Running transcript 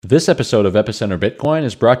This episode of Epicenter Bitcoin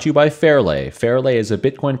is brought to you by Fairlay. Fairlay is a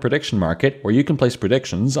Bitcoin prediction market where you can place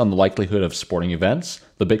predictions on the likelihood of sporting events,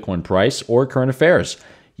 the Bitcoin price, or current affairs.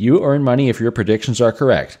 You earn money if your predictions are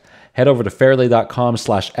correct. Head over to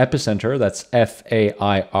fairlay.com/epicenter, that's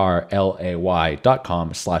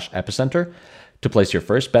FAIRLAY.com/epicenter, to place your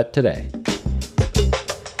first bet today.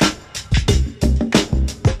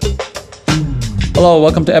 Hello,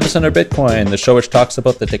 welcome to Epicenter Bitcoin, the show which talks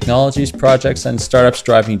about the technologies, projects, and startups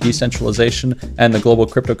driving decentralization and the global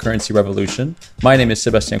cryptocurrency revolution. My name is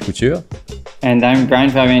Sébastien Couture. And I'm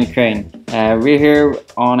Brian Fabian Crane. We're here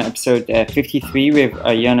on episode 53 with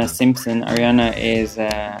Ariana Simpson.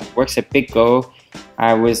 Ariana works at BitGo.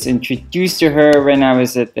 I was introduced to her when I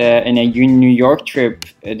was in a New York trip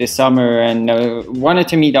this summer and wanted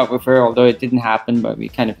to meet up with her, although it didn't happen, but we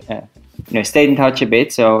kind of stayed in touch a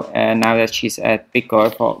bit. So now that she's at BitGo, I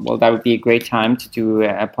thought, well, that would be a great time to do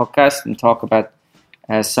a podcast and talk about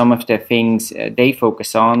some of the things they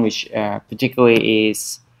focus on, which particularly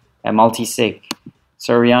is multi-sig.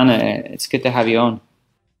 So Ariana, it's good to have you on.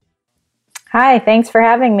 Hi, thanks for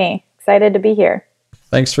having me. Excited to be here.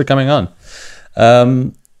 Thanks for coming on.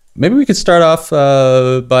 Maybe we could start off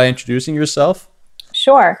by introducing yourself.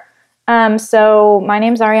 Sure. So my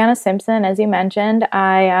name's Ariana Simpson, as you mentioned.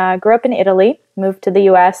 I grew up in Italy, moved to the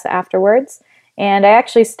US afterwards, and I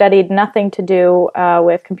actually studied nothing to do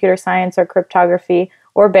with computer science or cryptography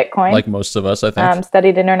or Bitcoin. Like most of us, I think.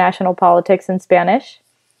 Studied international politics and Spanish,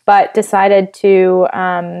 but decided to,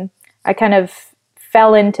 I kind of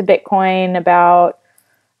fell into Bitcoin about,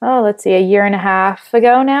 a year and a half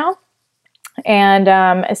ago now. And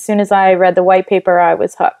as soon as I read the white paper, I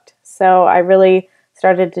was hooked. So I really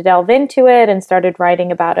started to delve into it and started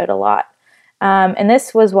writing about it a lot. And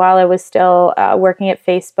this was while I was still working at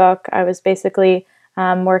Facebook. I was basically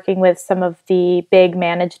working with some of the big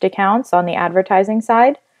managed accounts on the advertising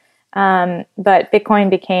side. But Bitcoin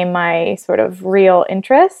became my sort of real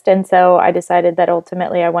interest. And so I decided that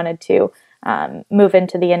ultimately I wanted to move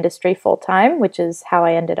into the industry full time, which is how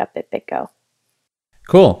I ended up at BitGo.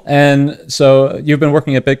 Cool. And so you've been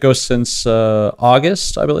working at BitGo since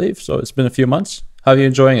August, I believe. So it's been a few months. How are you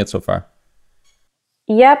enjoying it so far?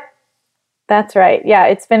 Yep, that's right. Yeah,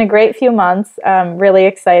 it's been a great few months. Really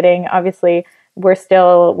exciting. Obviously, we're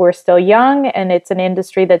still young, and it's an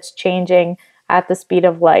industry that's changing at the speed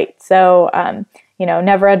of light. So,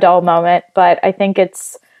 never a dull moment. But I think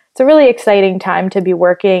it's a really exciting time to be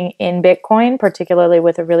working in Bitcoin, particularly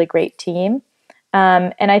with a really great team.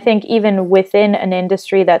 And I think even within an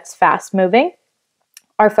industry that's fast moving,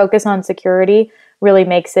 our focus on security really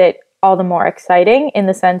makes it all the more exciting, in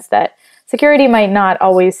the sense that security might not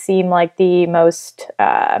always seem like the most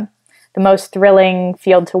thrilling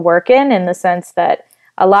field to work in the sense that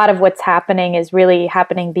a lot of what's happening is really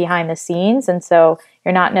happening behind the scenes. And so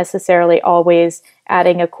you're not necessarily always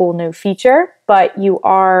adding a cool new feature, but you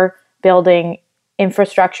are building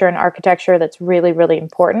infrastructure and architecture that's really, really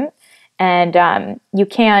important. And you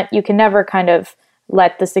can never kind of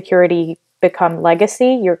let the security become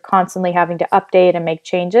legacy. You're constantly having to update and make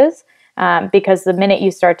changes, because the minute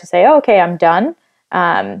you start to say, okay, I'm done,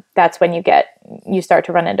 that's when you start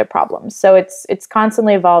to run into problems. So it's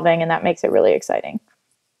constantly evolving, and that makes it really exciting.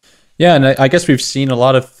 Yeah, and I guess we've seen a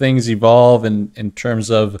lot of things evolve in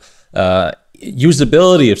terms of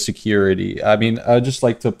usability of security. I mean, I'd just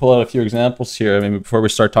like to pull out a few examples here. I mean, before we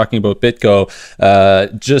start talking about BitGo,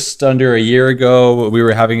 just under a year ago, we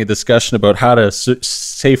were having a discussion about how to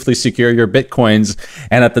safely secure your Bitcoins.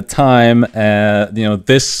 And at the time,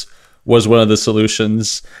 this was one of the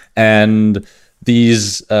solutions. And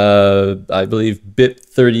these, I believe,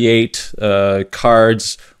 BIP38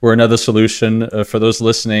 cards were another solution. For those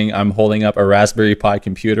listening, I'm holding up a Raspberry Pi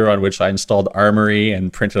computer on which I installed Armory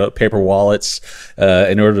and printed out paper wallets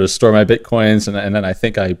in order to store my Bitcoins. And then I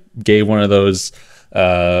think I gave one of those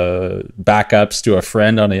backups to a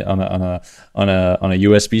friend on a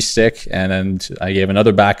USB stick, and then I gave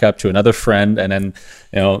another backup to another friend. And then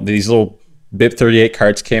these little BIP38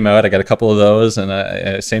 cards came out. I got a couple of those,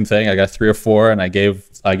 and same thing. I got 3 or 4, and I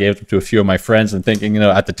gave them to a few of my friends, and thinking,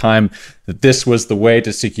 at the time that this was the way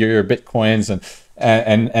to secure your Bitcoins.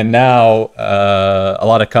 And now a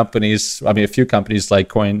lot of companies, a few companies like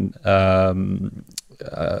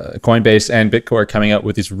Coinbase and BitGo are coming out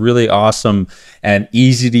with these really awesome and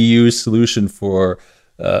easy to use solution for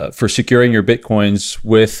securing your Bitcoins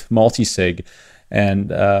with multi-sig. And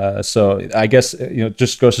so I guess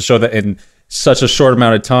just goes to show that in such a short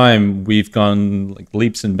amount of time, we've gone like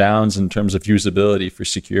leaps and bounds in terms of usability for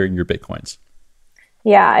securing your Bitcoins.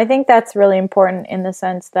 Yeah, I think that's really important in the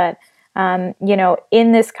sense that,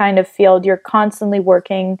 in this kind of field, you're constantly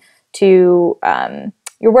working to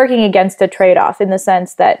you're working against a trade-off in the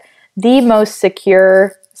sense that the most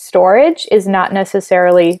secure storage is not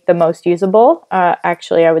necessarily the most usable.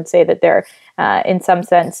 Actually, I would say that they're in some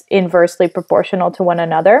sense inversely proportional to one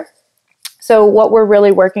another. So what we're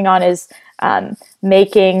really working on is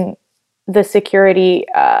making the security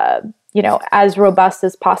as robust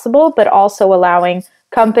as possible, but also allowing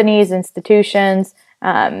companies, institutions,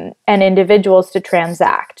 and individuals to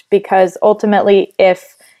transact. Because ultimately,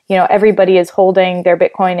 if everybody is holding their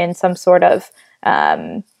Bitcoin in some sort of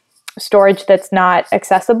storage that's not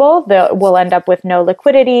accessible, we'll end up with no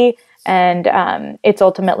liquidity, and it's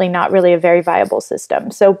ultimately not really a very viable system.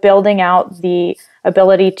 So building out the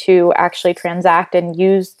ability to actually transact and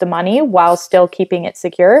use the money while still keeping it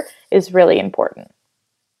secure is really important.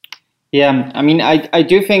 Yeah, I mean, I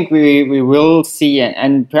do think we will see,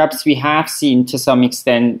 and perhaps we have seen to some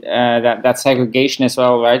extent that segregation as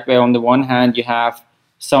well, right? Where on the one hand you have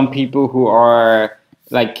some people who are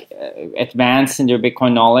like advanced in their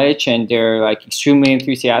Bitcoin knowledge and they're like extremely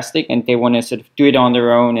enthusiastic and they want to sort of do it on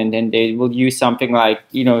their own, and then they will use something like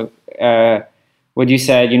what you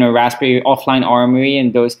said, Raspberry Offline Armory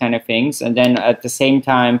and those kind of things, and then at the same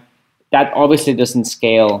time that obviously doesn't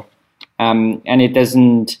scale, and it's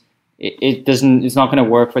not going to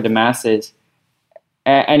work for the masses.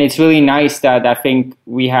 And it's really nice that I think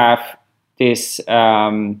we have this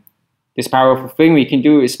powerful thing we can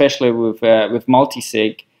do, especially with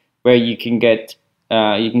multi-sig, where you can get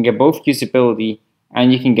both usability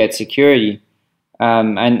and you can get security,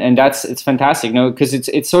 and it's fantastic, because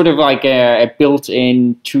it's sort of like a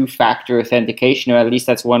built-in two-factor authentication, or at least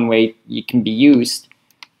that's one way it can be used,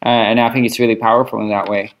 and I think it's really powerful in that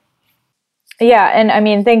way. Yeah, and I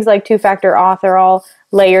mean, things like two-factor auth are all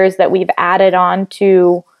layers that we've added on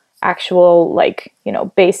to actual,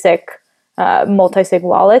 basic multi-sig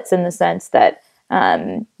wallets, in the sense that,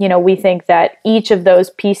 we think that each of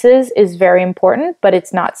those pieces is very important, but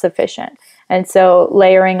it's not sufficient. And so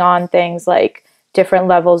layering on things like different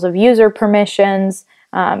levels of user permissions,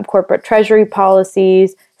 corporate treasury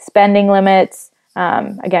policies, spending limits,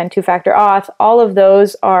 again, two-factor auth, all of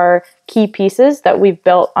those are key pieces that we've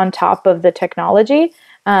built on top of the technology,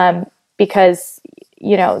 because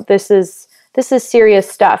this is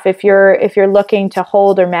serious stuff. If you're looking to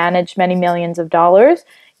hold or manage many millions of dollars,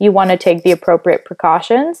 you want to take the appropriate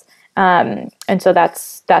precautions, and so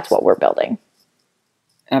that's what we're building.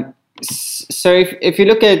 So if you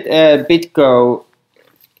look at BitGo,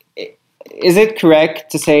 is it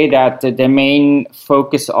correct to say that the main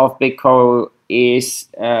focus of BitGo is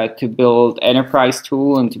to build enterprise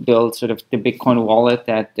tool and to build sort of the Bitcoin wallet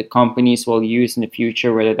that the companies will use in the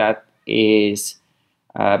future, whether that is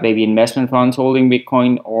maybe investment funds holding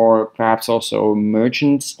Bitcoin, or perhaps also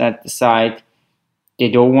merchants that decide they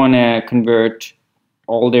don't want to convert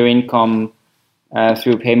all their income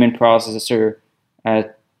through a payment processor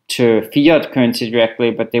to fiat currency directly,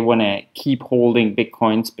 but they want to keep holding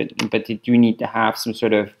Bitcoins, but they do need to have some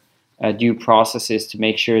sort of due processes to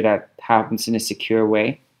make sure that happens in a secure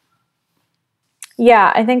way?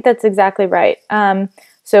 Yeah, I think that's exactly right.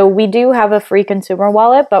 So we do have a free consumer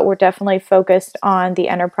wallet, but we're definitely focused on the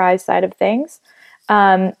enterprise side of things.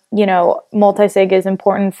 Multi-sig is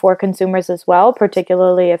important for consumers as well,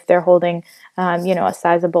 particularly if they're holding, a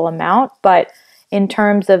sizable amount. But in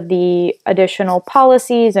terms of the additional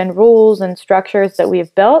policies and rules and structures that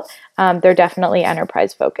we've built, they're definitely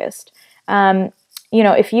enterprise focused.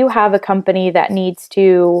 If you have a company that needs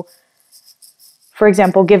to, for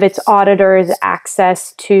example, give its auditors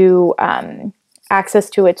access to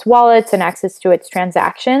its wallets and access to its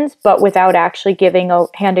transactions, but without actually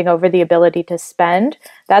handing over the ability to spend,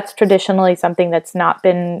 that's traditionally something that's not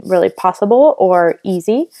been really possible or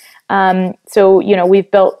easy. So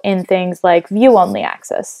we've built in things like view-only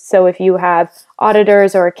access. So if you have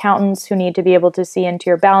auditors or accountants who need to be able to see into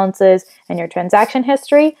your balances and your transaction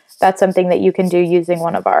history, that's something that you can do using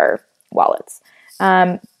one of our wallets.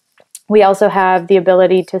 We also have the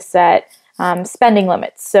ability to set spending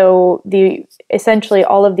limits. So essentially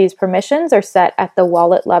all of these permissions are set at the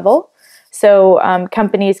wallet level. So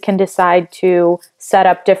companies can decide to set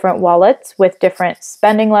up different wallets with different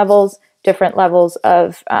spending levels, different levels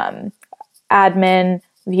of admin,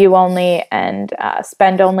 view-only, and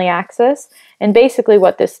spend-only access. And basically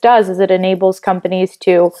what this does is it enables companies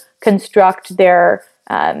to construct their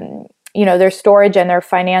storage and their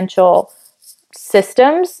financial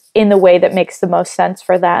systems in the way that makes the most sense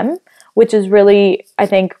for them, which is really, I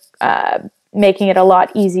think, making it a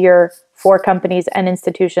lot easier for companies and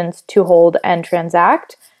institutions to hold and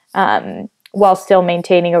transact, while still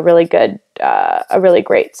maintaining a really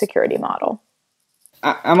great security model.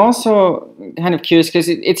 I'm also kind of curious because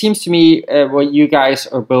it seems to me what you guys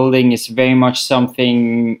are building is very much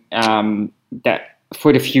something that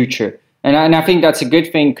for the future. And I think that's a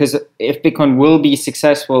good thing because if Bitcoin will be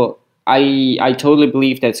successful, I totally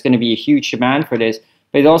believe that's going to be a huge demand for this.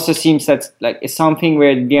 But it also seems that's like it's something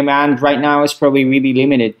where the demand right now is probably really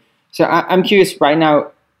limited. So I'm curious right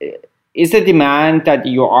now, is the demand that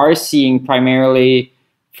you are seeing primarily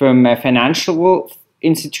from financial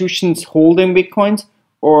institutions holding Bitcoins,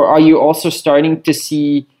 or are you also starting to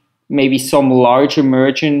see maybe some larger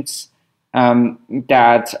merchants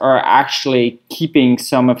that are actually keeping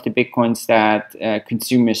some of the Bitcoins that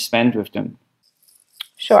consumers spend with them?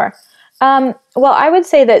 Sure. Well, I would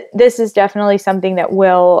say that this is definitely something that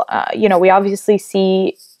will, we obviously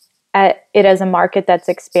see it as a market that's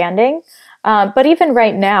expanding. But even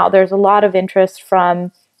right now, there's a lot of interest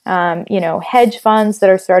from, hedge funds that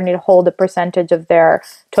are starting to hold a percentage of their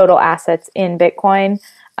total assets in Bitcoin,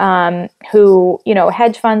 who,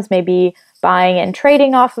 hedge funds may be buying and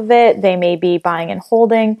trading off of it. They may be buying and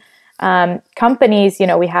holding. Companies,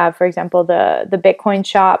 we have, for example, the Bitcoin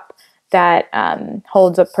shop that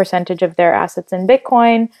holds a percentage of their assets in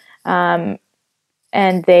Bitcoin,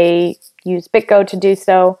 and they use BitGo to do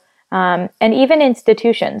so. And even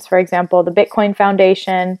institutions, for example, the Bitcoin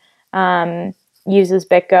Foundation uses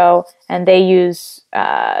BitGo, and they use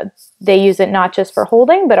it not just for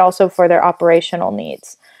holding, but also for their operational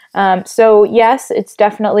needs. So yes, it's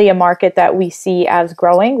definitely a market that we see as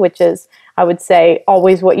growing, which is, I would say,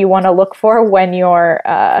 always what you want to look for when you're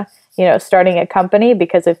starting a company,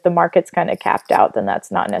 because if the market's kind of capped out, then that's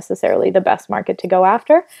not necessarily the best market to go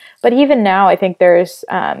after. But even now, I think there's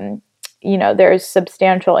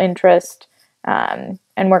substantial interest,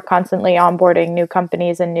 and we're constantly onboarding new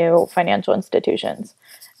companies and new financial institutions.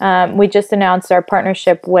 We just announced our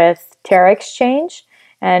partnership with Terra Exchange,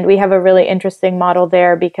 and we have a really interesting model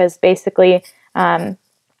there because basically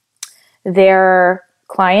their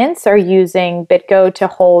clients are using BitGo to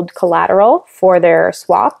hold collateral for their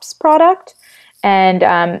swaps product.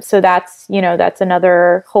 And so that's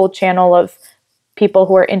another whole channel of people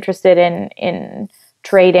who are interested in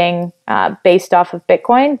trading based off of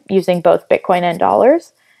Bitcoin, using both Bitcoin and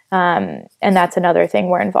dollars. And that's another thing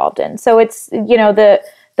we're involved in. So it's,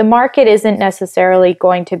 the market isn't necessarily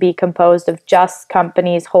going to be composed of just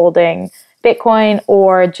companies holding Bitcoin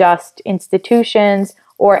or just institutions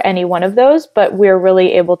or any one of those, but we're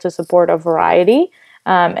really able to support a variety.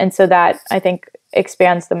 And so that, I think,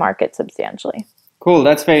 expands the market substantially. Cool.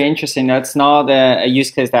 That's very interesting. That's not a use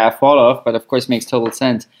case that I thought of, but of course makes total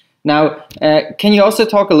sense. Now, can you also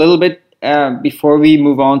talk a little bit before we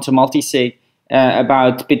move on to multisig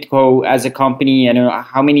about BitGo as a company?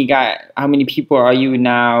 How many people are you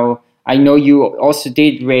now? I know you also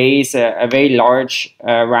did raise a very large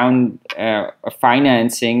round of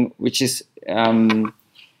financing, which is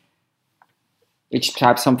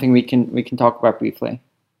perhaps something we can talk about briefly.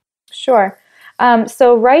 Sure.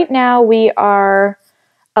 So right now we are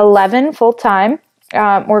 11 full-time.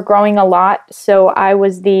 We're growing a lot. So I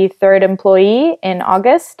was the third employee in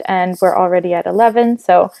August, and we're already at 11.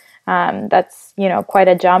 So that's, quite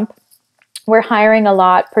a jump. We're hiring a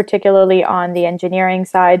lot, particularly on the engineering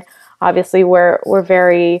side. Obviously, we're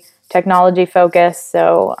very technology focused.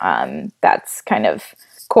 So that's kind of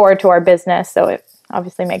core to our business. So it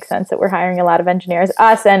obviously makes sense that we're hiring a lot of engineers,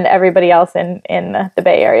 us and everybody else in the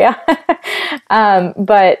Bay Area.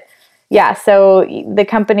 But yeah, so the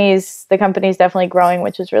company's definitely growing,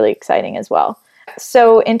 which is really exciting as well.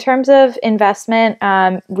 So in terms of investment,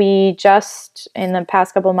 we just in the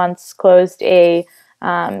past couple months closed a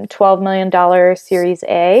 $12 million Series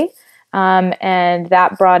A, and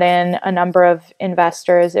that brought in a number of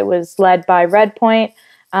investors. It was led by Redpoint.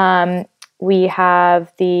 We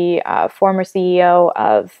have the former CEO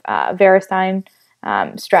of Verisign,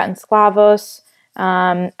 Stratton Sklavos,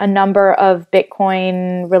 a number of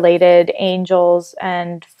Bitcoin-related angels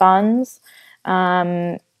and funds.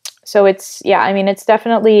 So it's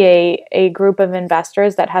definitely a group of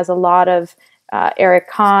investors that has a lot of Eric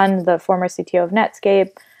Kahn, the former CTO of Netscape.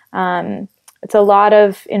 It's a lot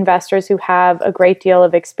of investors who have a great deal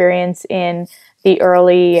of experience in the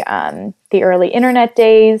early internet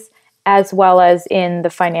days, as well as in the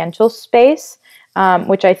financial space,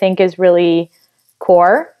 which I think is really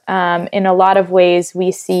core. In a lot of ways,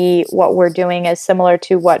 we see what we're doing as similar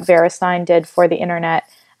to what Verisign did for the internet,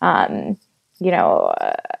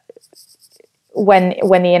 when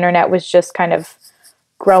the internet was just kind of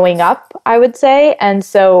growing up, I would say. And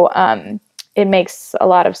so it makes a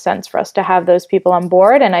lot of sense for us to have those people on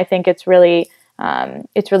board. And I think it's really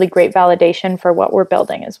great validation for what we're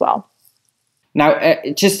building as well. Now,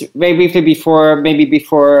 just very briefly before we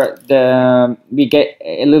get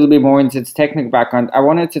a little bit more into the technical background, I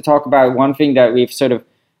wanted to talk about one thing that we've sort of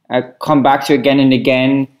come back to again and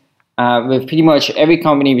again with pretty much every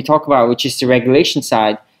company we talk about, which is the regulation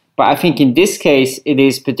side. But I think in this case, it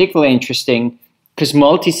is particularly interesting because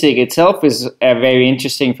multi-sig itself is very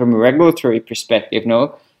interesting from a regulatory perspective,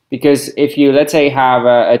 no? Because if you, let's say, have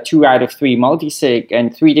a 2 out of 3 multi-sig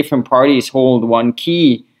and 3 different parties hold one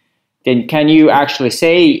key, then can you actually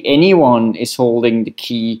say anyone is holding the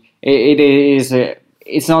key?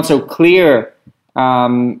 It's not so clear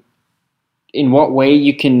in what way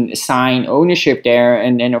you can assign ownership there,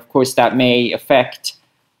 and then of course that may affect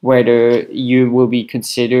whether you will be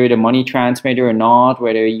considered a money transmitter or not,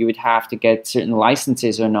 whether you would have to get certain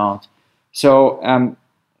licenses or not. So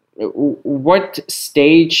what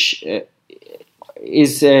stage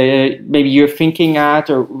is maybe you're thinking at,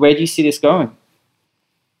 or where do you see this going?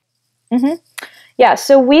 Mm-hmm. Yeah,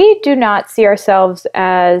 so we do not see ourselves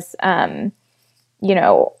as,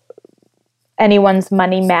 anyone's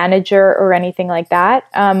money manager or anything like that.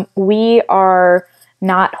 We are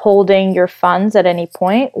not holding your funds at any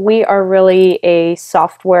point. We are really a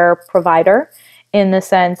software provider in the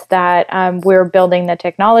sense that we're building the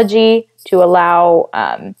technology to allow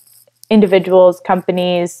individuals,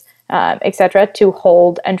 companies, etc., to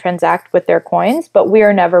hold and transact with their coins, but we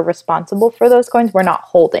are never responsible for those coins. We're not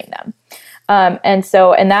holding them.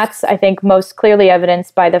 And that's, I think, most clearly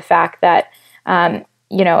evidenced by the fact that,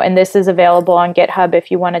 and this is available on GitHub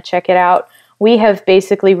if you want to check it out. We have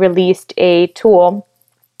basically released a tool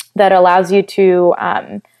that allows you to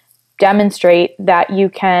demonstrate that you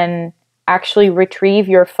can actually retrieve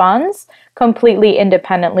your funds completely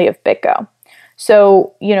independently of BitGo.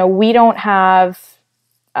 So, we don't have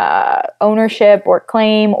ownership or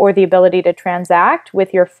claim or the ability to transact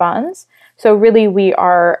with your funds. So really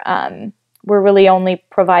we're really only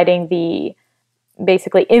providing the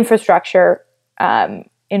basically infrastructure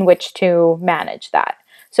in which to manage that.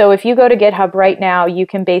 So if you go to GitHub right now, you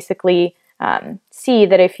can basically see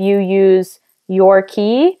that if you use your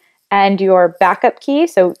key and your backup key,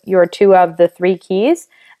 so your 2 of the 3 keys,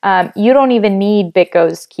 you don't even need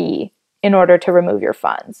BitGo's key in order to remove your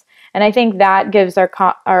funds. And I think that gives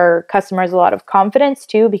our customers a lot of confidence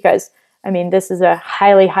too, because this is a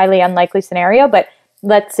highly, highly unlikely scenario, but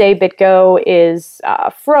let's say BitGo is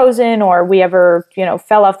frozen or we ever,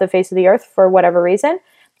 fell off the face of the earth for whatever reason,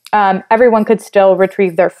 everyone could still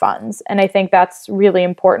retrieve their funds. And I think that's really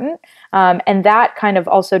important. And that kind of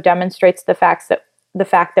also demonstrates the fact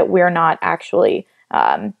that we're not actually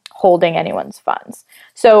holding anyone's funds.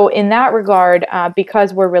 So in that regard,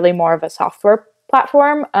 because we're really more of a software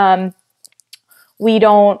platform, we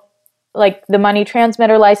don't, like the money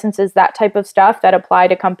transmitter licenses, that type of stuff that apply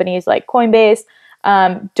to companies like Coinbase,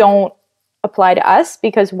 don't apply to us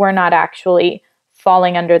because we're not actually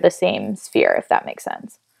falling under the same sphere, if that makes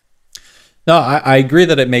sense. No, I agree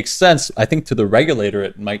that it makes sense. I think to the regulator,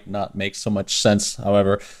 it might not make so much sense.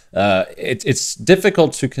 However, it's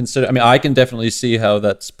difficult to consider. I can definitely see how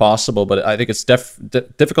that's possible, but I think it's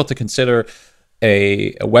difficult to consider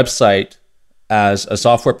a website as a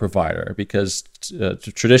software provider because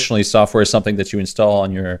traditionally software is something that you install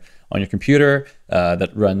on your computer that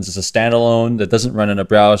runs as a standalone, that doesn't run in a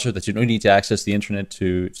browser, that you don't need to access the internet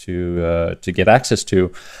to get access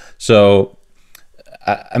to. So,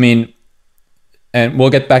 and we'll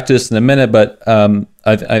get back to this in a minute, but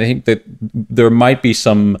I think that there might be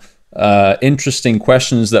some interesting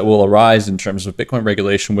questions that will arise in terms of Bitcoin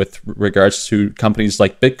regulation with regards to companies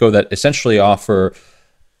like BitGo that essentially offer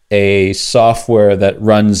a software that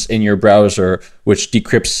runs in your browser, which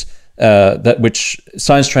decrypts, which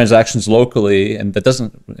signs transactions locally, and that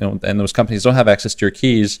doesn't, and those companies don't have access to your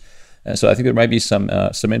keys. And so I think there might be some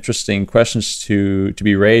interesting questions to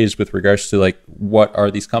be raised with regards to like, what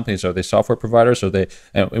are these companies? Are they software providers? Are they,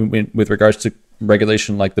 with regards to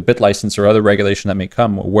regulation like the BitLicense or other regulation that may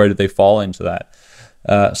come, where do they fall into that?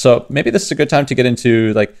 So maybe this is a good time to get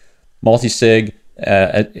into like multi-sig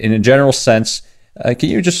in a general sense. Can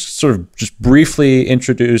you just sort of briefly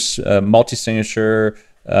introduce multi-signature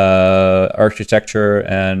architecture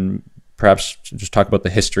and perhaps just talk about the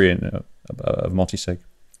history of multi-sig?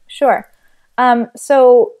 Sure.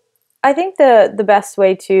 So I think the best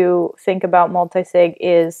way to think about multi-sig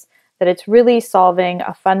is that it's really solving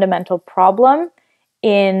a fundamental problem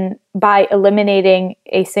by eliminating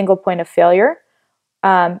a single point of failure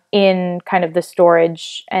in kind of the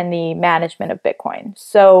storage and the management of Bitcoin.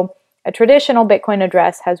 So a traditional Bitcoin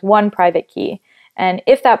address has one private key, and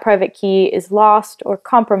if that private key is lost or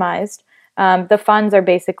compromised, the funds are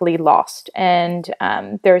basically lost, and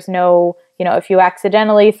there's no, if you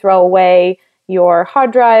accidentally throw away your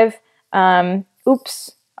hard drive,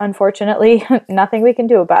 oops, unfortunately, nothing we can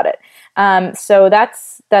do about it. So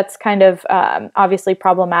that's kind of obviously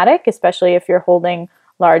problematic, especially if you're holding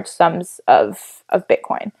large sums of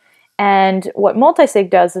Bitcoin. And what multisig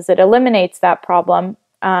does is it eliminates that problem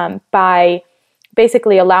by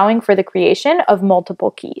basically allowing for the creation of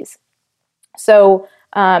multiple keys. So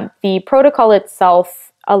the protocol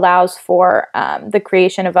itself allows for the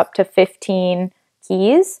creation of up to 15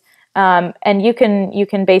 keys, and you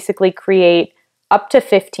can basically create up to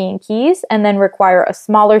 15 keys and then require a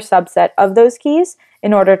smaller subset of those keys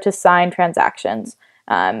in order to sign transactions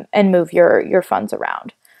and move your funds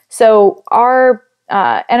around. So our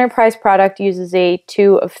enterprise product uses a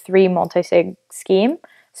 2 of 3 multisig scheme.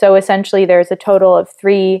 So essentially there's a total of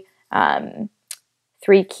three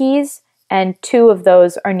keys, and 2 of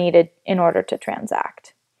those are needed in order to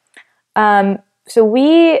transact. So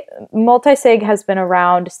multisig has been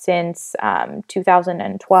around since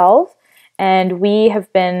 2012, and we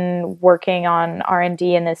have been working on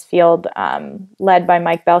R&D in this field, led by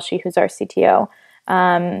Mike Belshi, who's our CTO,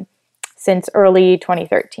 since early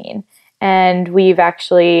 2013. And we've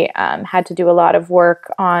actually had to do a lot of work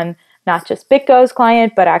on not just BitGo's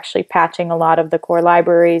client, but actually patching a lot of the core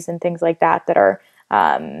libraries and things like that are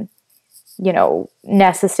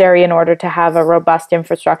necessary in order to have a robust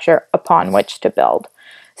infrastructure upon which to build.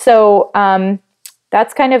 So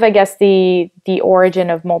that's kind of, I guess, the origin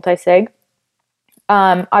of multisig.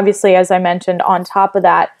 Obviously, as I mentioned, on top of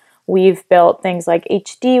that, we've built things like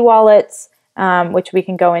HD wallets, which we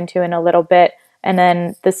can go into in a little bit, and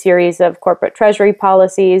then the series of corporate treasury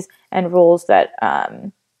policies and rules that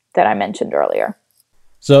I mentioned earlier.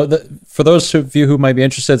 So for those of you who might be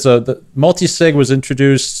interested, so the multisig was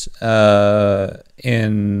introduced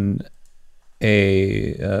in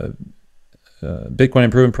a Bitcoin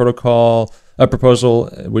Improvement Protocol proposal,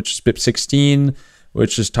 which is BIP 16,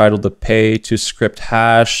 which is titled the Pay to Script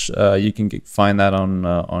Hash. You can find that on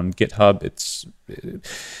GitHub.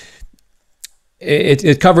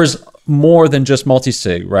 It covers more than just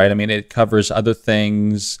multisig, right? I mean, it covers other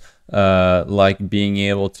things like being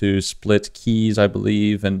able to split keys, I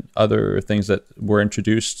believe, and other things that were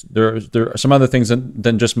introduced. There are some other things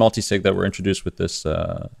than just multisig that were introduced with this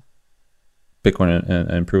Bitcoin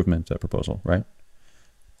improvement proposal, right?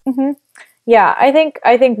 Mm-hmm. Yeah, I think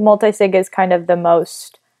multisig is kind of the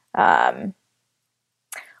most, I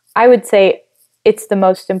would say it's the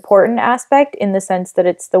most important aspect, in the sense that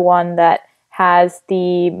it's the one that has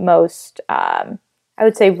the most, I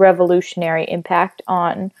would say, revolutionary impact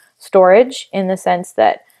on storage, in the sense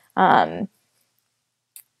that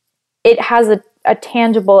it has a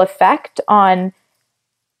tangible effect on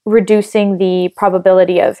reducing the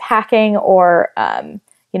probability of hacking or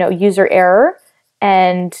user error,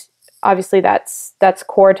 and obviously that's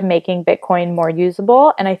core to making Bitcoin more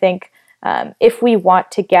usable. And I think if we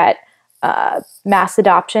want to get mass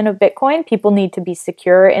adoption of Bitcoin, people need to be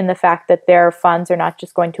secure in the fact that their funds are not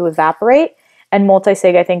just going to evaporate. And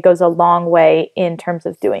multisig, I think, goes a long way in terms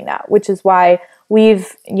of doing that, which is why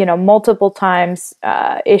we've, multiple times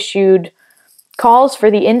issued calls for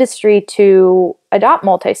the industry to adopt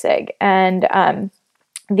multisig. And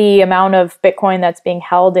the amount of Bitcoin that's being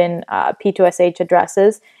held in P2SH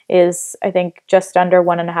addresses is, I think, just under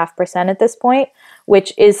 1.5% at this point,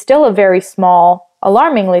 which is still a very small,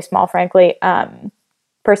 alarmingly small, frankly,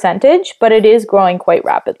 percentage, but it is growing quite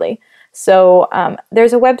rapidly. So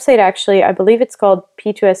there's a website, actually, I believe it's called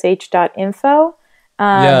p2sh.info.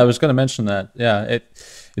 Yeah, I was going to mention that. Yeah,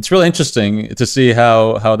 it's really interesting to see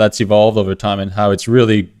how that's evolved over time and how it's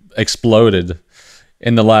really exploded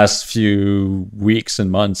in the last few weeks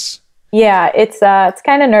and months. Yeah, it's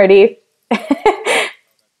kind of nerdy.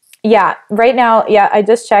 Yeah, right now, I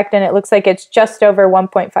just checked and it looks like it's just over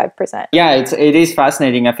 1.5%. Yeah, it is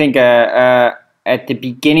fascinating. I think at the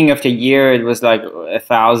beginning of the year, it was like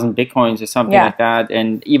 1,000 Bitcoins or something like that.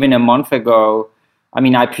 And even a month ago, I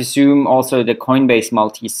mean, I presume also the Coinbase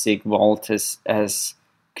multi-sig vault has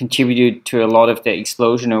contributed to a lot of the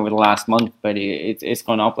explosion over the last month, but it's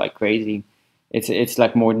gone up like crazy. It's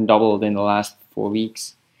like more than doubled in the last 4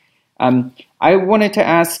 weeks. I wanted to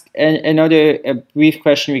ask a brief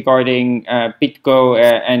question regarding BitGo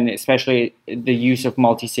and especially the use of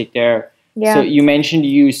multisig there. Yeah. So you mentioned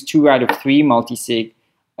you use 2 out of 3 multisig.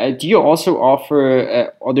 Do you also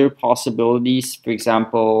offer other possibilities? For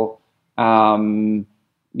example, 2 out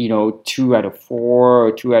of 4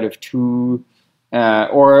 or 2 out of 2,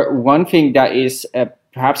 or one thing that is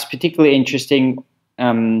perhaps particularly interesting.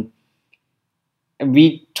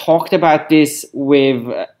 We talked about this with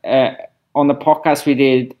on the podcast we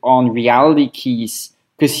did on reality keys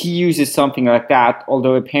a because he uses something like that,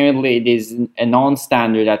 although apparently it is a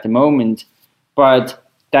non-standard at the moment, but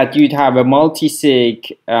that you'd have a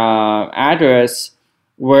multi-sig address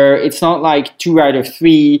where it's not like 2 out of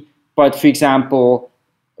 3, but for example,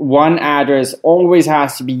 one address always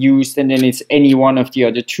has to be used and then it's any one of the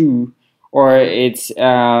other 2, or it's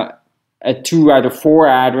a 2 out of 4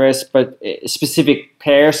 address, but specific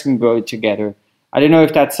pairs can go together. I don't know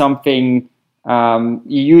if that's something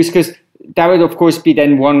you use, because that would of course be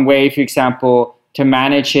then one way, for example, to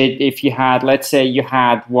manage it. If you had, let's say you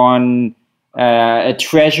had one, a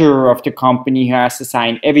treasurer of the company who has to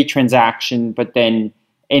sign every transaction, but then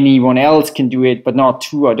anyone else can do it, but not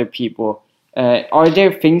 2 other people. Are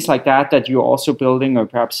there things like that you're also building or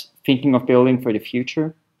perhaps thinking of building for the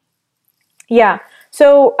future? Yeah.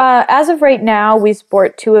 So as of right now, we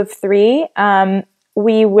support 2 of 3.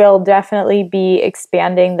 We will definitely be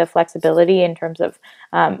expanding the flexibility in terms of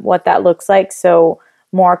what that looks like. So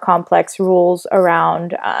more complex rules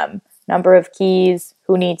around number of keys,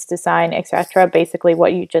 who needs to sign, etc. Basically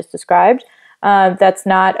what you just described. That's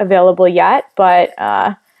not available yet, but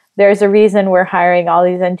there's a reason we're hiring all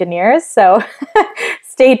these engineers. So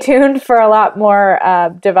stay tuned for a lot more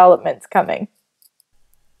developments coming.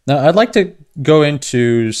 Now, I'd like to go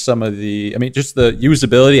into some of just the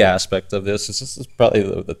usability aspect of this. This is probably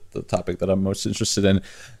the topic that I'm most interested in.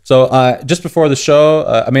 So just before the show,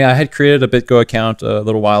 I had created a BitGo account a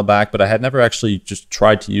little while back, but I had never actually just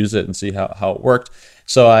tried to use it and see how it worked.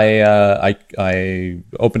 So I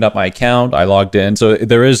opened up my account, I logged in. So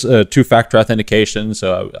there is a 2-factor authentication.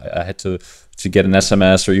 So I had to get an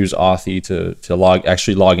SMS or use Authy to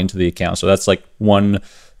actually log into the account. So that's like one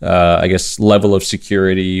level of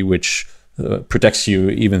security, which protects you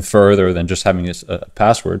even further than just having a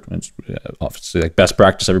password. It's obviously like best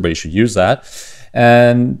practice. Everybody should use that.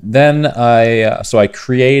 And then I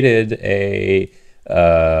created a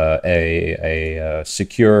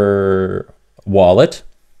secure wallet.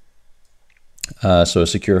 So a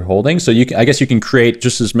secure holding. So I guess you can create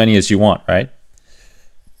just as many as you want, right?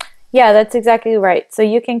 Yeah, that's exactly right. So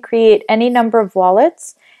you can create any number of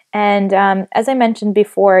wallets. And as I mentioned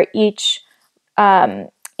before, each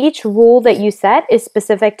rule that you set is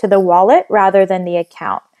specific to the wallet rather than the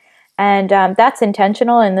account. And that's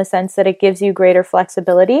intentional in the sense that it gives you greater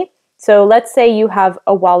flexibility. So let's say you have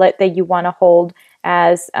a wallet that you want to hold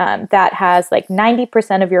as that has like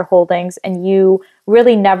 90% of your holdings, and you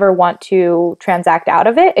really never want to transact out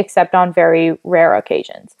of it except on very rare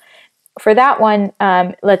occasions. For that one,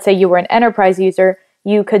 let's say you were an enterprise user,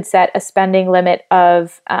 you could set a spending limit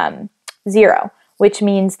of 0, which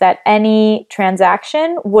means that any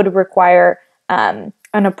transaction would require an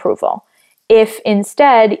approval. If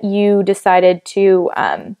instead you decided to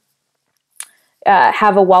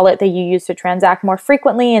have a wallet that you use to transact more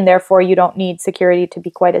frequently and therefore you don't need security to be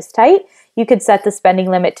quite as tight, you could set the spending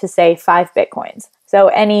limit to say 5 Bitcoins. So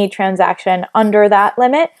any transaction under that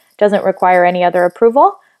limit doesn't require any other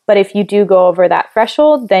approval. But if you do go over that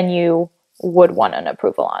threshold, then you would want an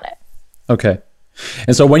approval on it. Okay.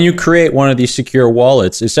 And so when you create one of these secure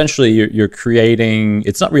wallets, essentially you're creating,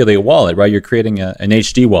 it's not really a wallet, right? You're creating an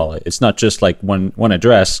HD wallet. It's not just like one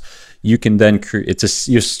address. You can then create,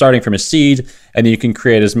 you're starting from a seed, and then you can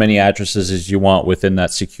create as many addresses as you want within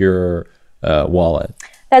that secure wallet.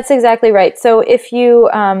 That's exactly right. So if you,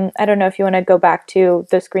 I don't know if you want to go back to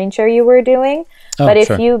the screen share you were doing, but if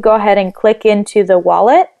you go ahead and click into the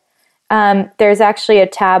wallet, there's actually a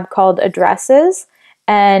tab called Addresses,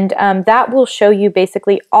 and that will show you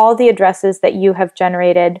basically all the addresses that you have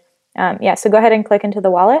generated. So go ahead and click into the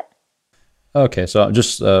wallet. Okay, so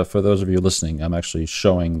just for those of you listening, I'm actually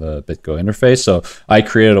showing the BitGo interface. So I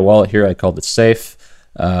created a wallet here. I called it Safe.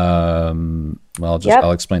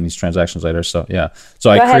 I'll explain these transactions later. So yeah, so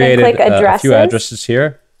I created a few addresses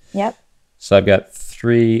here. Yep. So I've got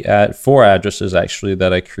 4 addresses actually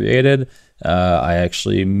that I created. I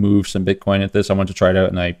actually moved some Bitcoin at this. I wanted to try it out,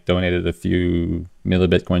 and I donated a few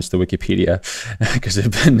millibitcoins to Wikipedia because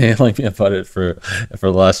they've been nailing me about it for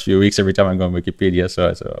the last few weeks. Every time I'm going Wikipedia, so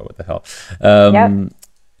I said, "Oh, what the hell?"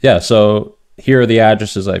 Yeah. So here are the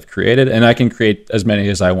addresses I've created, and I can create as many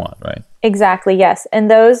as I want, right? Exactly. Yes, and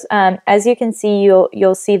those, as you can see,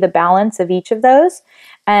 you'll see the balance of each of those.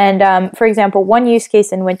 And for example, one use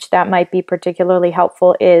case in which that might be particularly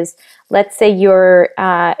helpful is, let's say you're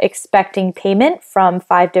expecting payment from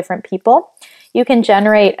 5 different people. You can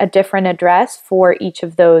generate a different address for each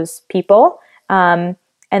of those people. And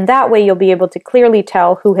that way you'll be able to clearly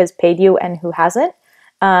tell who has paid you and who hasn't,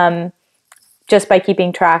 just by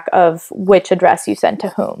keeping track of which address you sent to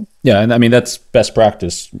whom. Yeah, and I mean, that's best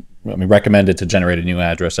practice. I mean, recommended to generate a new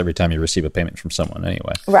address every time you receive a payment from someone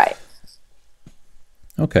anyway. Right.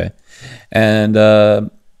 Okay. And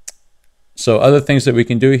so other things that we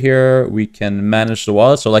can do here, we can manage the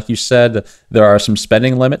wallet. So like you said, there are some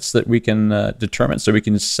spending limits that we can determine. So we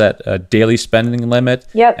can set a daily spending limit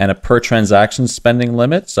and a per transaction spending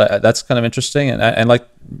limit. So that's kind of interesting. And like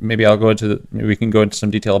maybe maybe we can go into some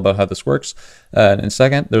detail about how this works in a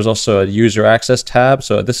second. There's also a user access tab.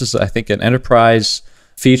 So this is, I think, an enterprise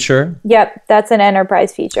feature. Yep, that's an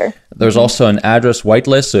enterprise feature. There's also an address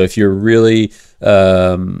whitelist. So if you're really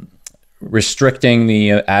restricting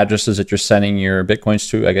the addresses that you're sending your Bitcoins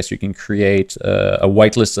to, I guess you can create a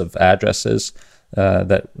whitelist of addresses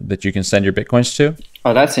that you can send your Bitcoins to.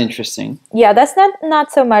 Oh, that's interesting. Yeah, that's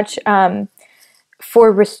not so much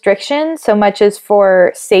for restriction, so much as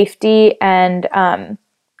for safety and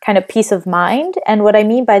kind of peace of mind. And what I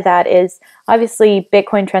mean by that is, obviously,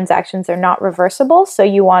 Bitcoin transactions are not reversible, so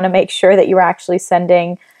you want to make sure that you're actually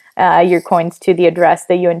sending your coins to the address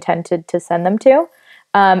that you intended to send them to.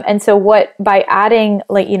 And so by adding,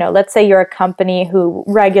 let's say you're a company who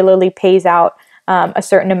regularly pays out a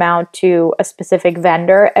certain amount to a specific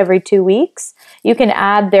vendor every 2 weeks, you can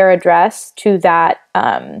add their address to that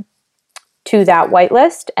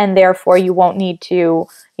whitelist, and therefore you won't need to,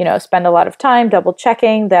 spend a lot of time double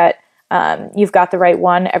checking that you've got the right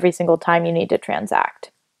one every single time you need to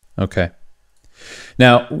transact. Okay.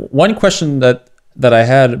 Now, one question that I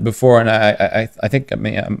had before, and I think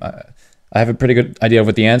I have a pretty good idea of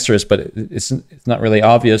what the answer is, but it's not really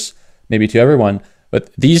obvious maybe to everyone.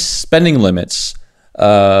 But these spending limits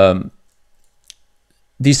are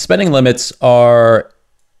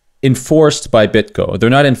enforced by BitGo. They're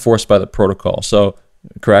not enforced by the protocol. So,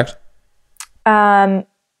 correct?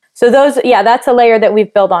 So that's a layer that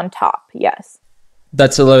we've built on top. Yes.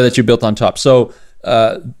 That's a layer that you built on top. So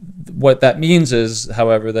what that means is,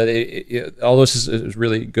 however, that although this is a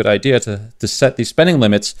really good idea to set these spending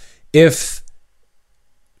limits, if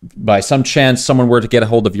by some chance someone were to get a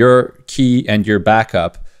hold of your key and your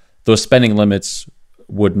backup, those spending limits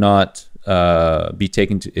would not be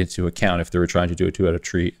taken into account if they were trying to do a 2 out of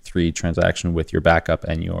 3 transaction with your backup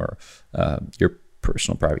and your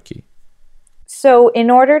personal private key. So in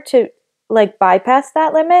order to bypass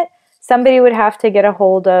that limit, somebody would have to get a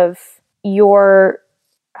hold of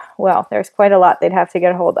there's quite a lot they'd have to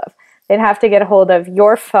get a hold of. They'd have to get a hold of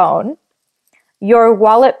your phone, your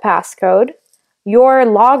wallet passcode, your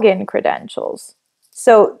login credentials.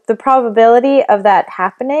 So the probability of that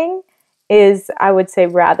happening is, I would say,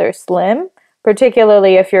 rather slim,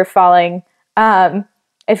 particularly if you're following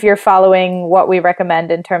what we recommend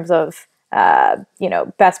in terms of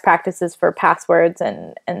best practices for passwords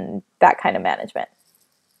and that kind of management.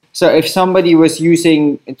 So if somebody was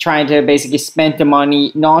trying to basically spend the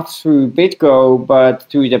money not through BitGo, but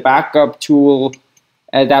through the backup tool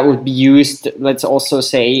that would be used, let's also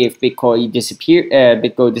say if BitGo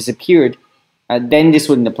disappeared, then this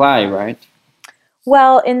wouldn't apply, right?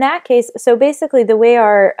 Well, in that case, so basically the way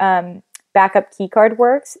our backup keycard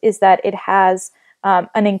works is that it has an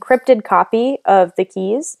encrypted copy of the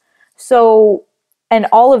keys. So, and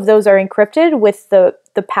all of those are encrypted with the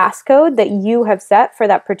passcode that you have set for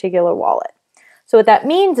that particular wallet. So what that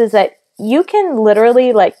means is that you can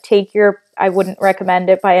literally take I wouldn't recommend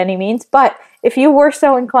it by any means, but if you were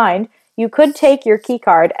so inclined, you could take your key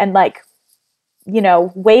card and wave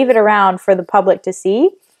it around for the public to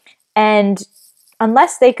see. And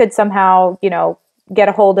unless they could somehow, get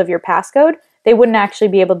a hold of your passcode, they wouldn't actually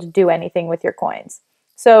be able to do anything with your coins.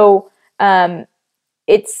 So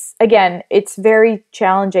it's very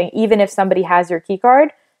challenging, even if somebody has your key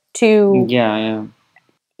card, to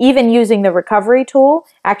even using the recovery tool,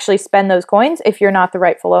 actually spend those coins if you're not the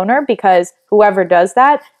rightful owner, because whoever does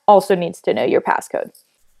that also needs to know your passcode.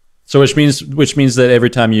 So which means that every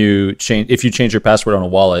time if you change your password on a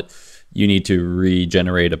wallet, you need to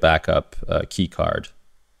regenerate a backup key card.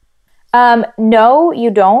 No, you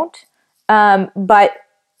don't. But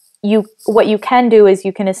what you can do is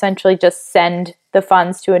you can essentially just send the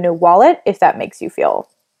funds to a new wallet if that makes you feel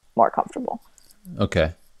more comfortable.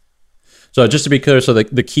 Okay. So just to be clear, so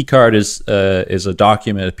the key card is a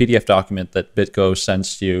document, a PDF document that BitGo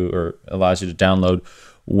sends to you or allows you to download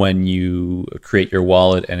when you create your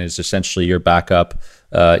wallet, and is essentially your backup,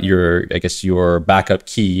 your backup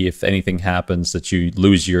key. If anything happens that you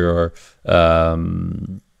lose your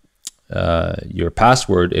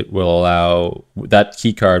password, it will allow that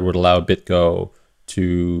key card would allow BitGo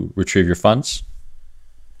to retrieve your funds.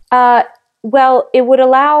 Well, it would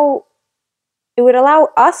allow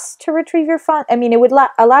us to retrieve your funds. I mean, it would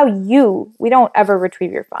allow you. We don't ever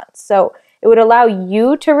retrieve your funds, so it would allow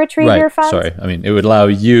you to retrieve your funds. Sorry, I mean, it would allow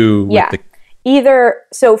you.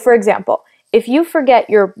 So, for example, if you forget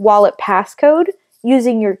your wallet passcode,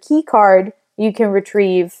 using your key card, you can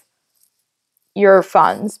retrieve your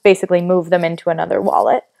funds, basically move them into another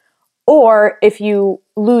wallet. Or if you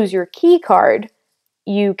lose your key card,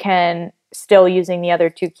 you can still, using the other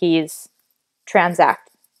two keys, transact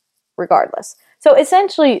regardless. So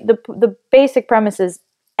essentially, the basic premise is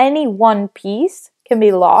any one piece can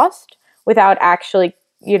be lost without actually,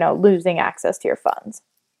 losing access to your funds.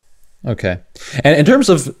 Okay. And in terms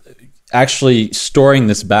of actually storing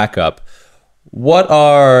this backup, what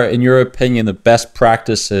are, in your opinion, the best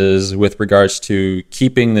practices with regards to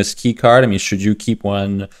keeping this key card? I mean, should you keep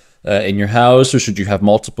one in your house, or should you have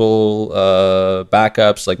multiple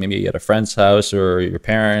backups, like maybe at a friend's house or your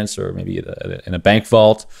parents, or maybe in a bank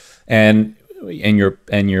vault? And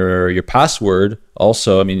your password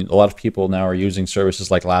also. I mean, a lot of people now are using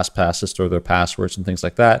services like LastPass to store their passwords and things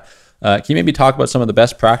like that. Can you maybe talk about some of the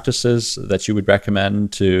best practices that you would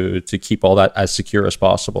recommend to keep all that as secure as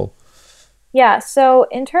possible? Yeah. So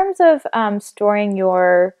in terms of storing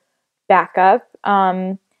your backup,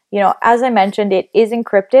 as I mentioned, it is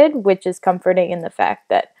encrypted, which is comforting in the fact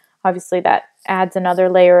that obviously that adds another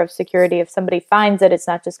layer of security. If somebody finds it, it's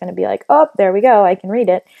not just going to be like, oh, there we go, I can read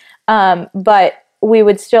it. But we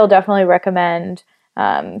would still definitely recommend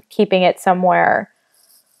keeping it somewhere,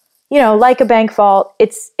 like a bank vault.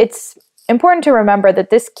 It's important to remember that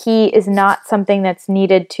this key is not something that's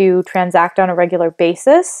needed to transact on a regular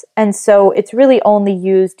basis. And so it's really only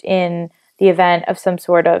used in the event of some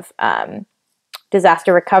sort of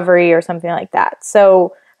disaster recovery or something like that.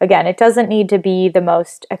 So again, it doesn't need to be the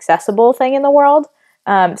most accessible thing in the world.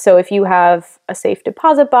 So if you have a safe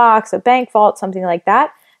deposit box, a bank vault, something like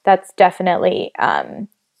that, that's definitely,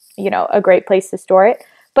 a great place to store it.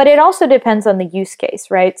 But it also depends on the use case,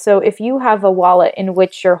 right? So if you have a wallet in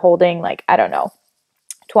which you're holding 20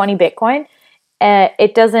 Bitcoin,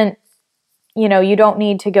 it doesn't, you don't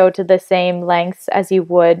need to go to the same lengths as you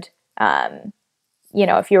would,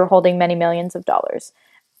 if you were holding many millions of dollars.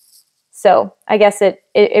 So I guess it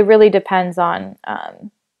really depends on,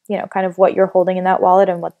 kind of what you're holding in that wallet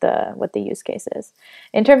and what the use case is.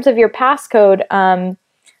 In terms of your passcode,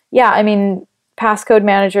 passcode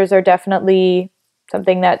managers are definitely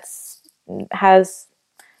something has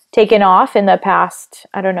taken off in the past,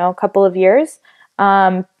 couple of years.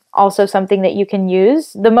 Also something that you can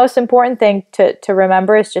use. The most important thing to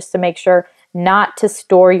remember is just to make sure not to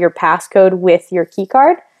store your passcode with your key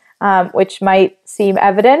card, which might seem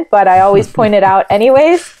evident, but I always point it out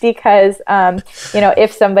anyways, because,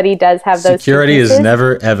 if somebody does have those security two pieces, is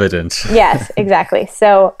never evident. Yes, exactly.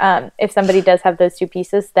 So if somebody does have those two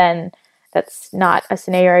pieces, then that's not a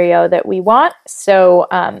scenario that we want. So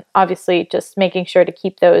obviously just making sure to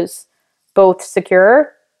keep those both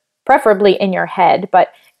secure, preferably in your head,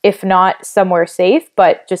 but if not, somewhere safe,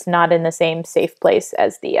 but just not in the same safe place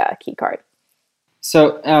as the key card.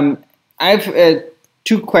 So I have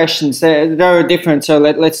two questions. They're different, so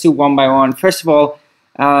let's do one by one. First of all,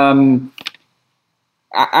 I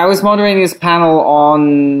was moderating this panel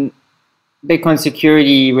on Bitcoin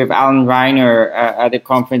security with Alan Reiner at a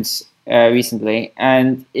conference recently,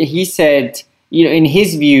 and he said, in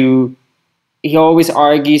his view, he always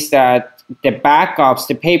argues that the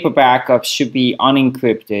paper backups should be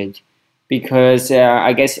unencrypted because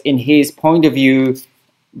I guess in his point of view,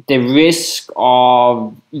 the risk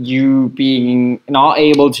of you being not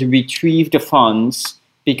able to retrieve the funds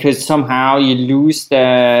because somehow you lose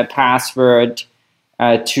the password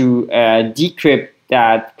to decrypt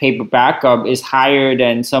that paper backup is higher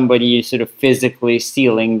than somebody sort of physically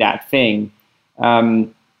stealing that thing.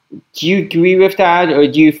 Do you agree with that, or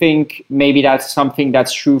do you think maybe that's something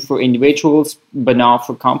that's true for individuals but not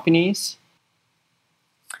for companies?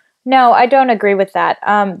 No, I don't agree with that.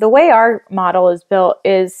 The way our model is built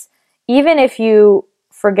is even if you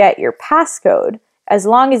forget your passcode, as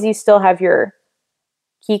long as you still have your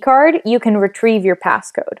key card, you can retrieve your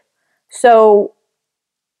passcode. So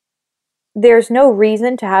there's no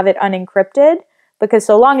reason to have it unencrypted because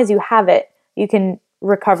so long as you have it, you can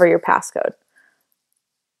recover your passcode.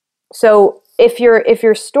 So if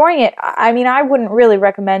you're storing it, I wouldn't really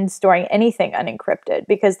recommend storing anything unencrypted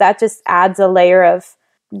because that just adds a layer of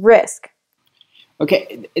risk.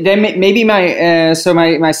 Okay, then maybe my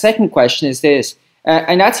second question is this,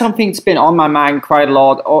 and that's something that's been on my mind quite a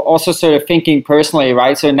lot. Also, sort of thinking personally,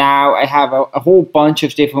 right? So now I have a whole bunch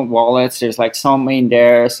of different wallets. There's like some in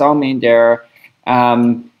there, and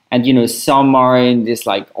some are in this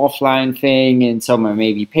like offline thing, and some are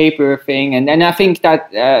maybe paper thing. And then I think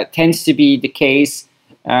that tends to be the case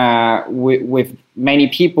with many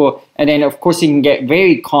people. And then of course it can get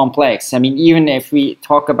very complex. I mean, even if we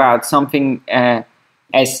talk about something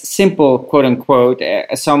as simple, quote unquote,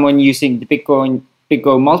 as someone using the Bitcoin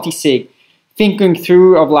BitGo multisig, thinking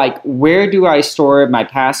through of like, where do I store my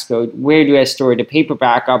passcode? Where do I store the paper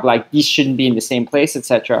backup? Like, these shouldn't be in the same place,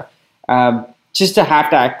 etc. Just to have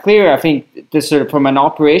that clear, I think this sort of from an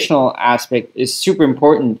operational aspect is super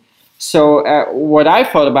important. So what I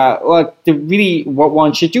thought about, well, what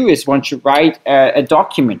one should do is one should write a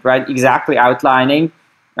document, right? Exactly outlining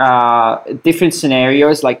different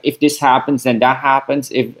scenarios, like if this happens, then that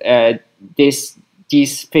happens. If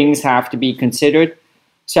these things have to be considered.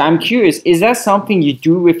 So I'm curious, is that something you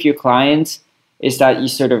do with your clients? Is that you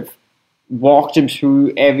sort of walk them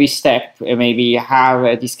through every step and maybe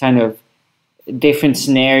have these kind of different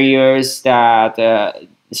scenarios that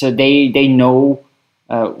so they know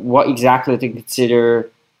what exactly to consider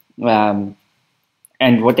and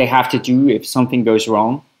what they have to do if something goes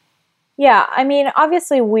wrong? Yeah, I mean,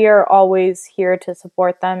 obviously we're always here to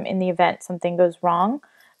support them in the event something goes wrong.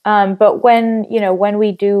 But when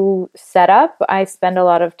we do set up, I spend a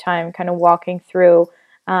lot of time kind of walking through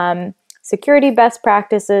security best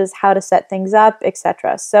practices, how to set things up,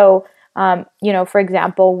 etc. So, for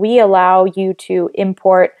example, we allow you to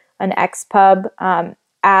import an XPub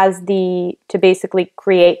to basically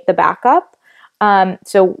create the backup.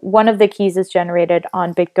 So one of the keys is generated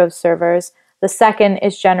on BitGo servers. The second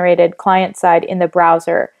is generated client-side in the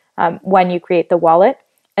browser when you create the wallet.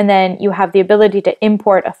 And then you have the ability to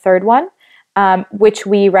import a third one, which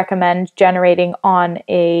we recommend generating on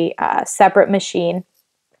a separate machine,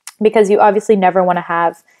 because you obviously never want to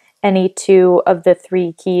have any two of the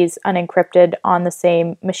three keys unencrypted on the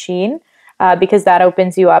same machine, because that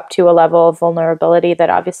opens you up to a level of vulnerability that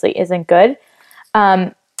obviously isn't good.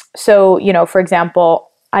 So, for example,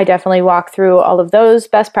 I definitely walk through all of those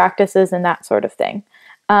best practices and that sort of thing.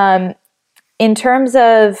 In terms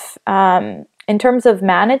of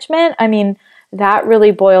management, I mean, that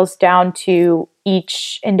really boils down to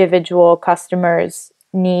each individual customer's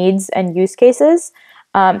needs and use cases.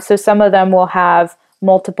 So some of them will have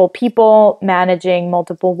multiple people managing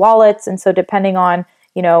multiple wallets. And so depending on,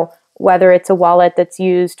 whether it's a wallet that's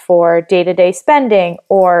used for day-to-day spending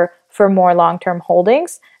or for more long-term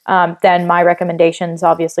holdings, then my recommendation is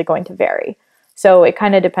obviously going to vary. So it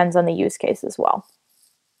kind of depends on the use case as well.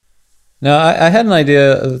 Now, I had an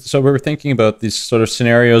idea. So we were thinking about these sort of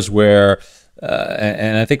scenarios where,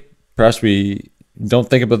 and I think perhaps we don't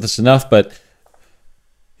think about this enough, but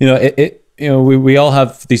we all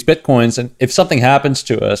have these Bitcoins, and if something happens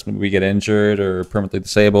to us, maybe we get injured or permanently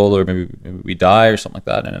disabled, or maybe we die or something like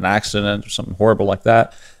that in an accident or something horrible like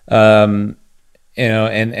that, and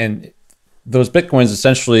those Bitcoins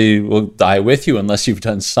essentially will die with you unless you've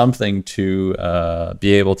done something to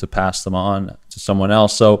be able to pass them on to someone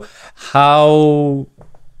else. So how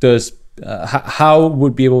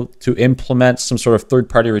would be able to implement some sort of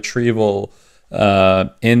third-party retrieval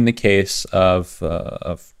in the case of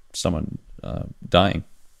someone dying?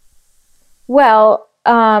 Well,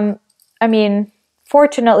 I mean,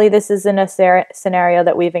 fortunately, this isn't a scenario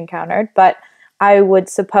that we've encountered, but I would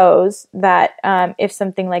suppose that if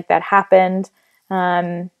something like that happened,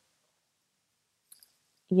 let's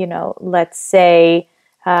say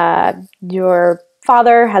your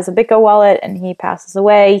father has a BitGo wallet and he passes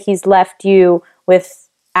away, he's left you with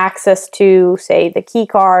access to, say, the key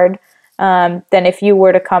card. Then if you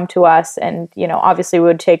were to come to us and, obviously we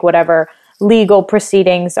would take whatever legal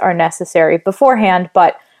proceedings are necessary beforehand,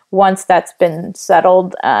 but once that's been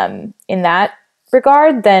settled in that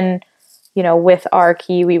regard, then with our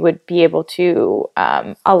key, we would be able to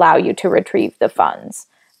allow you to retrieve the funds.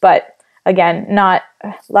 But again,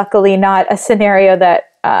 luckily not a scenario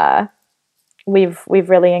that we've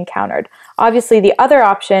really encountered. Obviously, the other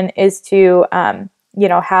option is to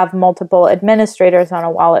have multiple administrators on a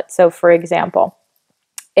wallet. So, for example,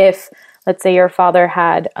 if let's say your father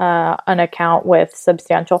had an account with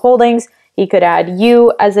substantial holdings, he could add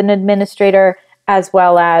you as an administrator as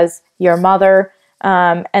well as your mother.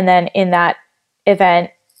 And then in that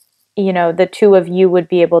event, the two of you would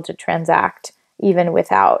be able to transact even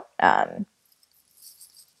without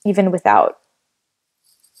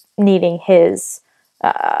needing his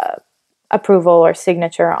approval or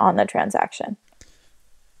signature on the transaction.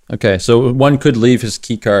 Okay, so one could leave his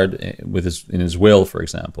key card in his will, for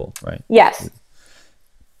example, right? Yes.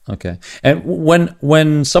 Okay, and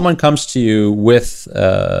when someone comes to you with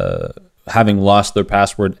having lost their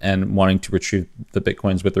password and wanting to retrieve the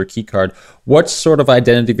Bitcoins with their key card, what sort of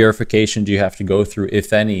identity verification do you have to go through,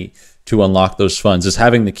 if any, to unlock those funds? Is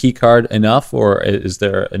having the key card enough, or is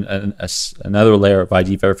there another layer of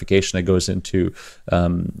ID verification that goes into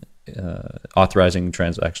authorizing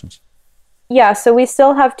transactions? Yeah, so we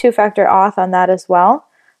still have two-factor auth on that as well.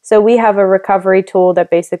 So we have a recovery tool that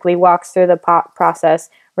basically walks through the process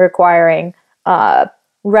requiring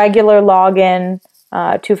regular login,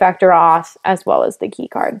 two-factor auth, as well as the key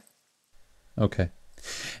card. Okay.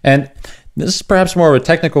 And this is perhaps more of a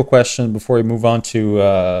technical question before we move on to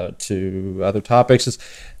other topics.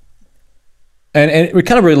 And it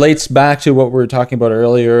kind of relates back to what we were talking about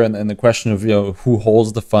earlier and the question of, who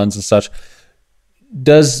holds the funds and such.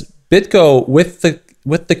 Does BitGo, with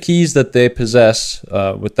the keys that they possess,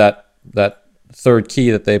 with that third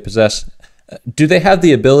key that they possess, do they have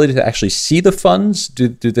the ability to actually see the funds? Do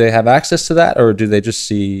they have access to that, or do they just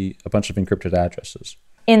see a bunch of encrypted addresses?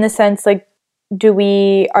 In the sense, like, are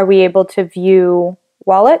we able to view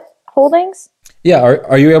wallet holdings? Yeah,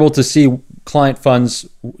 are you able to see client funds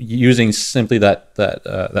using simply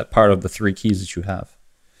that part of the three keys that you have?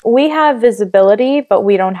 We have visibility, but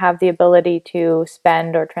we don't have the ability to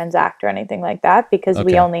spend or transact or anything like that because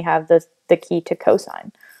we only have the key to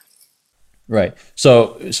cosign. Right.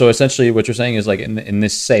 So essentially what you're saying is, like, in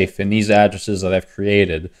this safe, in these addresses that I've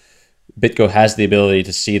created, BitGo has the ability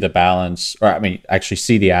to see the balance, or actually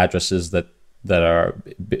see the addresses that are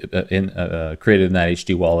created in that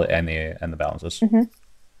HD wallet and the balances. Mm-hmm.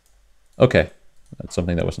 Okay. That's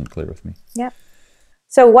something that wasn't clear with me. Yeah.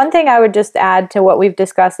 So one thing I would just add to what we've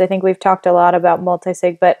discussed, I think we've talked a lot about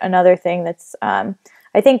multisig, but another thing that's I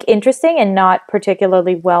think interesting and not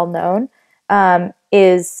particularly well known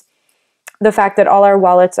is the fact that all our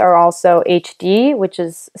wallets are also HD, which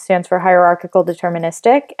stands for hierarchical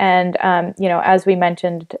deterministic. And as we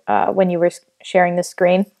mentioned when you were sharing the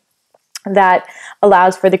screen, that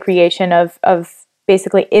allows for the creation of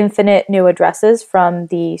basically infinite new addresses from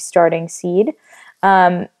the starting seed.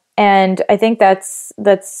 And I think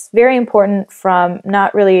that's very important from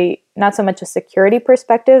not so much a security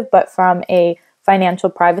perspective, but from a financial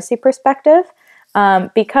privacy perspective.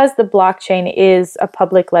 Because the blockchain is a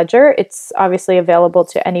public ledger, it's obviously available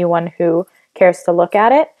to anyone who cares to look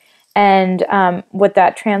at it. And what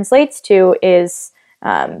that translates to is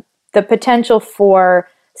the potential for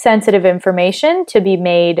sensitive information to be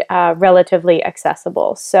made relatively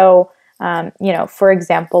accessible. So, for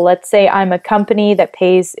example, let's say I'm a company that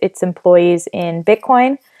pays its employees in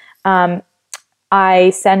Bitcoin. I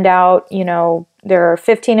send out, there are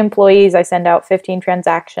 15 employees. I send out 15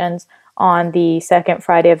 transactions on the second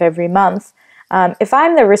Friday of every month. If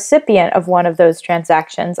I'm the recipient of one of those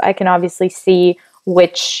transactions, I can obviously see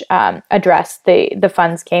which address the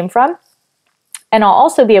funds came from. And I'll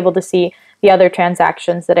also be able to see the other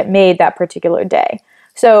transactions that it made that particular day.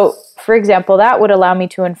 So, for example, that would allow me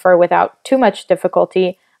to infer without too much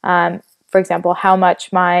difficulty, for example, how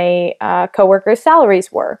much my coworkers'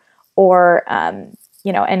 salaries were, or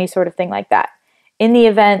any sort of thing like that. In the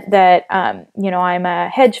event that I'm a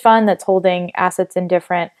hedge fund that's holding assets in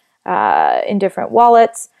different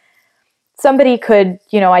wallets, somebody could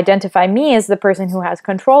identify me as the person who has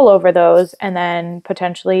control over those and then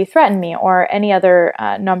potentially threaten me, or any other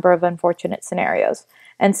number of unfortunate scenarios.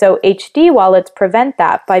 And so HD wallets prevent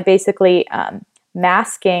that by basically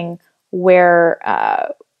masking where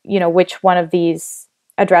which one of these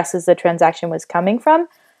addresses the transaction was coming from,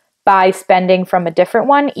 by spending from a different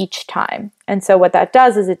one each time. And so what that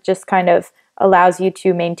does is it just kind of allows you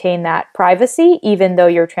to maintain that privacy even though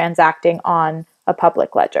you're transacting on a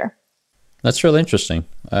public ledger. That's really interesting.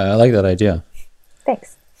 I like that idea.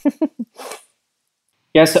 Thanks.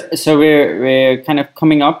 Yeah, so we're kind of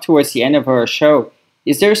coming up towards the end of our show.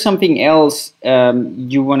 Is there something else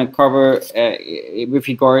you want to cover with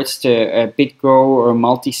regards to BitGo or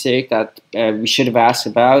multisig that we should have asked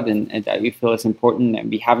about and that you feel is important and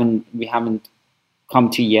we haven't come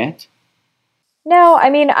to yet? No,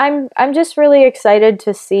 I'm just really excited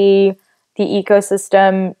to see the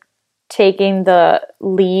ecosystem taking the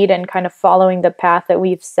lead and kind of following the path that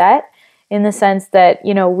we've set, in the sense that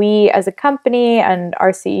we as a company, and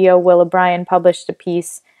our CEO Will O'Brien published a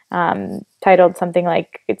piece titled something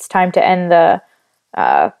like "It's Time to End the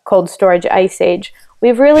Cold Storage Ice Age."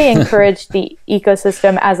 We've really encouraged the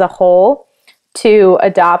ecosystem as a whole to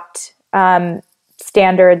adopt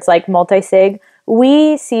standards like multisig.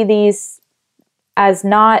 We see these as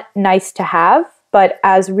not nice to have, but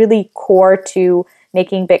as really core to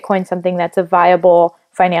making Bitcoin something that's a viable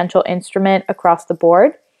financial instrument across the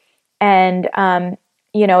board. And,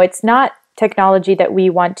 it's not technology that we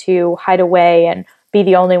want to hide away and be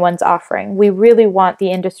the only ones offering. We really want the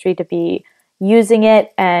industry to be using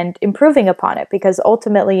it and improving upon it, because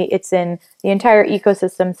ultimately it's in the entire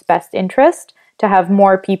ecosystem's best interest to have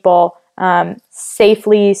more people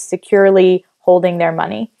safely, securely holding their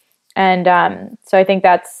money. And so I think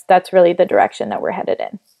that's really the direction that we're headed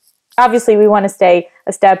in. obviously we want to stay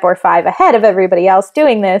a step or 5 ahead of everybody else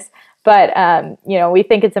doing this, but we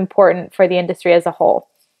think it's important for the industry as a whole.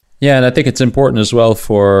 Yeah, and I think it's important as well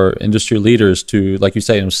for industry leaders to, like you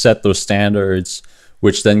say, set those standards,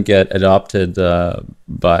 which then get adopted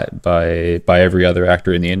by every other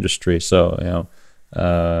actor in the industry. So,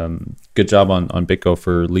 good job on BitGo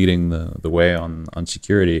for leading the way on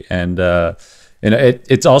security. And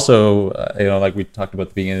it's also like we talked about at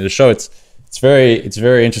the beginning of the show, it's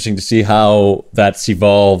very interesting to see how that's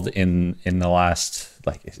evolved in the last,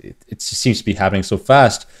 like, it seems to be happening so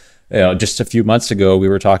fast. Just a few months ago, we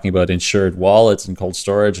were talking about insured wallets and cold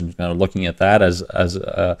storage, and kind of looking at that as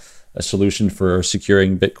a solution for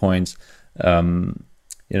securing Bitcoins.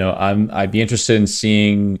 I'd be interested in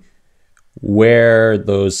seeing where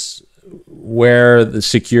the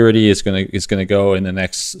security is going to go in the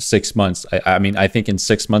next 6 months. I think in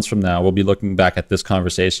 6 months from now, we'll be looking back at this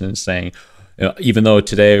conversation and saying, even though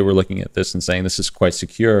today we're looking at this and saying this is quite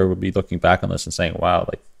secure, we'll be looking back on this and saying, wow,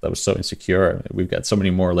 like that was so insecure. We've got so many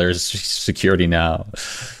more layers of security now.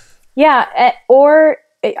 Yeah, or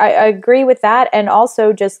I agree with that. And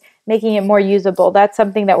also just making it more usable. That's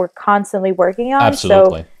something that we're constantly working on.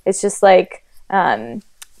 Absolutely. So it's just like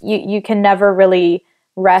you can never really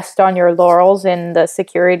rest on your laurels in the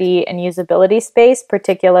security and usability space,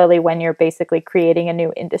 particularly when you're basically creating a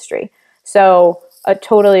new industry. So I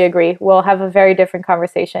totally agree. We'll have a very different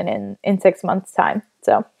conversation in 6 months' time.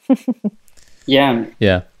 So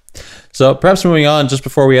Yeah. So perhaps moving on, just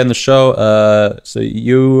before we end the show, so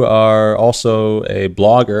you are also a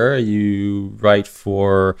blogger. You write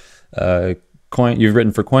for you've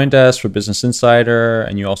written for CoinDesk, for Business Insider,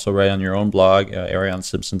 and you also write on your own blog,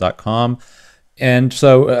 ariansimpson.com. And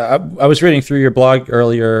so I was reading through your blog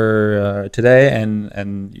earlier today,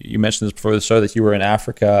 and you mentioned this before the show that you were in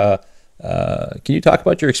Africa. Can you talk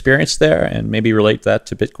about your experience there and maybe relate that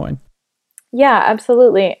to Bitcoin? Yeah,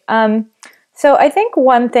 absolutely. So I think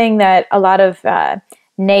one thing that a lot of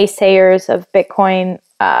naysayers of Bitcoin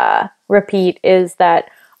repeat is that,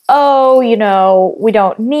 we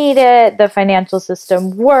don't need it. The financial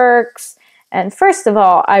system works. And first of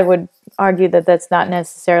all, I would argue that that's not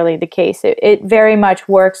necessarily the case. It very much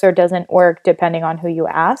works or doesn't work depending on who you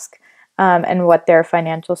ask and what their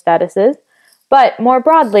financial status is. But more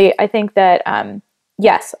broadly, I think that,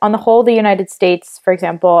 yes, on the whole, the United States, for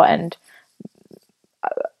example, and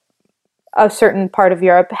a certain part of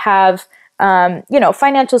Europe have,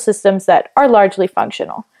 financial systems that are largely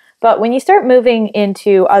functional. But when you start moving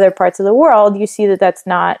into other parts of the world, you see that that's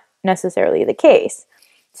not necessarily the case.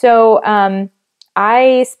 So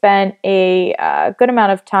I spent a good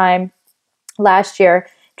amount of time last year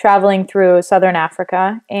traveling through Southern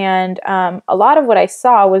Africa, and a lot of what I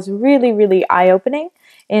saw was really, really eye-opening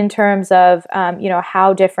in terms of,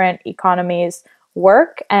 how different economies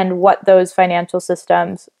work and what those financial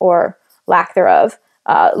systems or lack thereof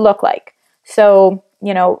look like. So,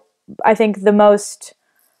 I think the most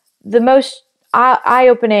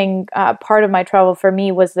eye-opening part of my travel for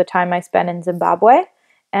me was the time I spent in Zimbabwe.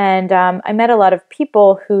 And I met a lot of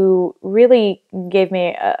people who really gave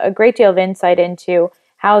me a great deal of insight into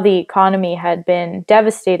how the economy had been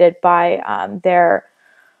devastated by their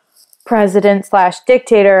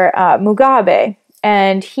president/dictator, Mugabe.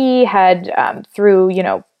 And he had, through,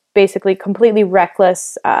 basically completely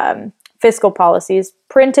reckless fiscal policies,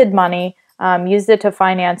 printed money, used it to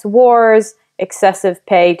finance wars, excessive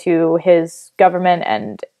pay to his government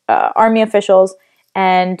and army officials,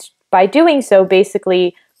 and by doing so,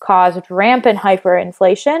 basically caused rampant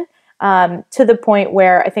hyperinflation to the point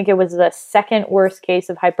where I think it was the second worst case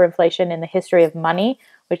of hyperinflation in the history of money,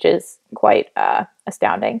 which is quite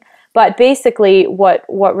astounding. But basically, what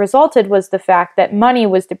resulted was the fact that money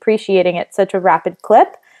was depreciating at such a rapid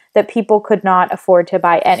clip that people could not afford to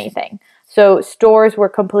buy anything. So stores were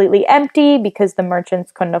completely empty because the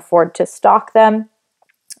merchants couldn't afford to stock them.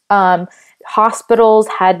 Hospitals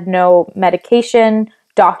had no medication.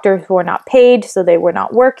 Doctors were not paid, so they were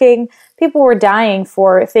not working. People were dying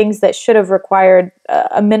for things that should have required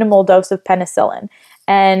a minimal dose of penicillin.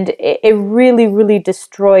 And it really, really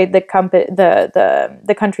destroyed the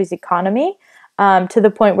country's economy to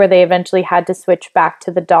the point where they eventually had to switch back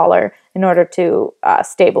to the dollar in order to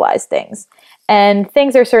stabilize things. And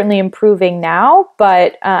things are certainly improving now,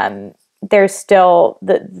 but there's still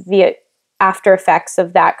the after effects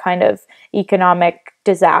of that kind of economic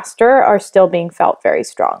disaster are still being felt very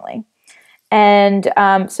strongly. And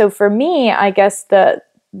so for me, I guess the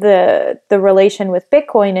relation with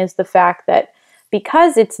Bitcoin is the fact that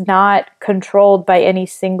because it's not controlled by any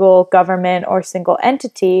single government or single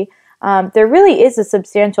entity, there really is a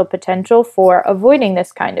substantial potential for avoiding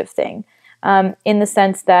this kind of thing. in the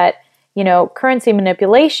sense that, currency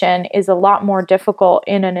manipulation is a lot more difficult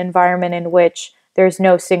in an environment in which there's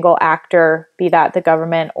no single actor, be that the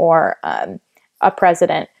government or a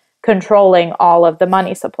president, controlling all of the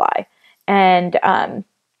money supply. And, I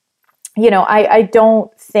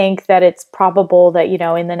don't think that it's probable that,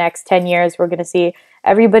 in the next 10 years, we're going to see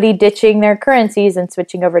everybody ditching their currencies and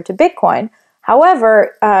switching over to Bitcoin.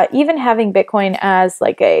 However, even having Bitcoin as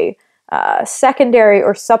like a secondary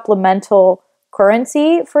or supplemental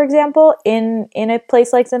currency, for example, in a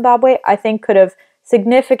place like Zimbabwe, I think could have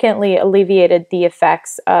significantly alleviated the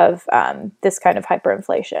effects of this kind of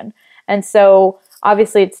hyperinflation. And so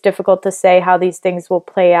obviously it's difficult to say how these things will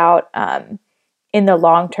play out in the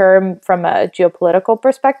long term from a geopolitical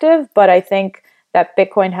perspective, but I think that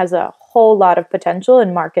Bitcoin has a whole lot of potential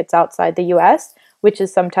in markets outside the US, which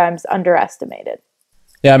is sometimes underestimated.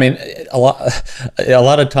 Yeah, I mean, a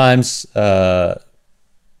lot of times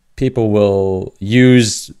people will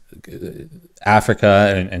use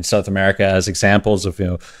Africa and South America as examples of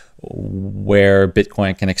where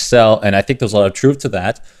Bitcoin can excel, and I think there's a lot of truth to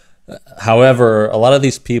that. However, a lot of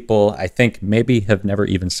these people, I think, maybe have never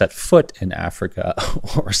even set foot in Africa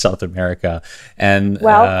or South America. And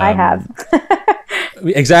I have.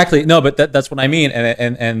 Exactly. No, but that's what I mean.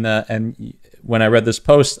 And when I read this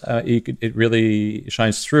post, it really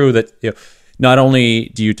shines through that not only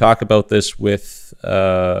do you talk about this with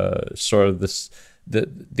sort of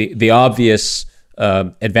the obvious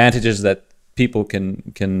advantages that people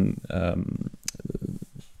can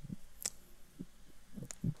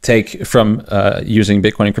take from using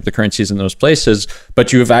Bitcoin and cryptocurrencies in those places,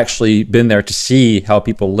 but you have actually been there to see how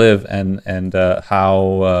people live and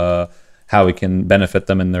how it can benefit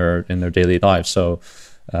them in their daily lives. So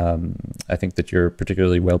I think that you're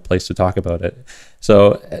particularly well placed to talk about it.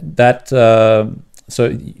 So that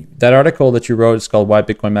article that you wrote is called "Why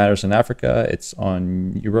Bitcoin Matters in Africa." It's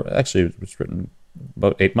on it was written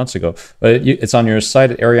about 8 months ago, but it's on your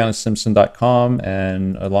site at ariannasimpson.com,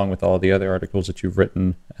 and along with all the other articles that you've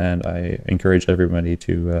written. And I encourage everybody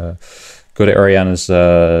to go to Arianna's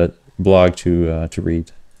blog to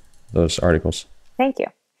read those articles. Thank you.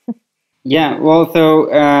 Yeah, well, so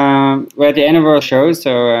we're at the end of our show,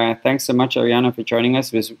 so thanks so much, Arianna, for joining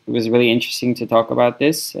us. It was really interesting to talk about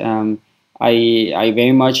this. I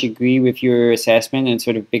very much agree with your assessment and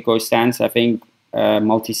sort of BitGo stance. I think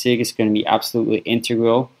multi-sig is going to be absolutely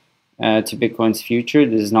integral to Bitcoin's future.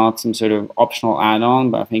 This is not some sort of optional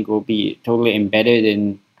add-on, but I think it will be totally embedded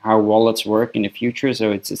in how wallets work in the future.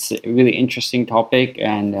 So it's a really interesting topic,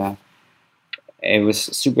 and it was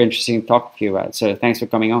super interesting to talk to you about. So thanks for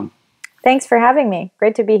coming on. Thanks for having me.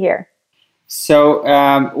 Great to be here. So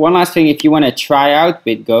one last thing, if you want to try out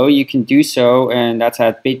BitGo, you can do so, and that's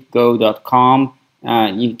at bitgo.com.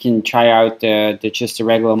 You can try out just a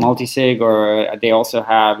regular multisig, or they also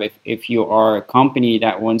have, if you are a company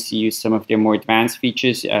that wants to use some of their more advanced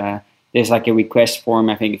features, there's like a request form.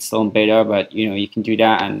 I think it's still in beta, but you can do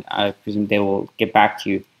that, and I presume they will get back to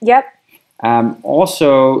you. Yep.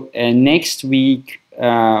 Also, next week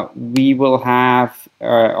we will have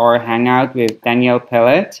our hangout with Daniel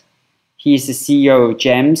Pellet. He's the CEO of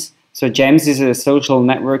Gems. So Gems is a social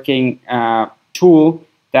networking tool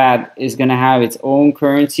that is going to have its own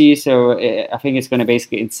currency. So I think it's going to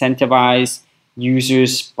basically incentivize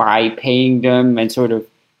users by paying them and sort of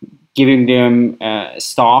giving them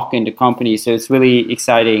stock in the company. So it's really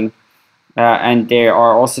exciting. And they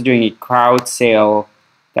are also doing a crowd sale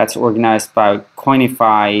that's organized by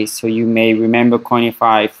Coinify. So you may remember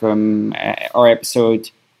Coinify from our episode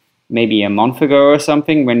maybe a month ago or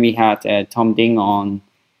something when we had Tom Ding on.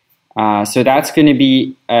 So that's going to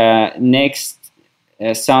be next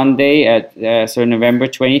Sunday at so November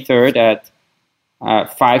 23rd at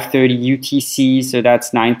 5:30 UTC. So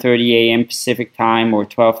that's 9:30 a.m. Pacific time or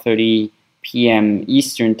 12:30 p.m.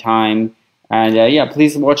 Eastern time. And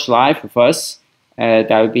please watch live with us.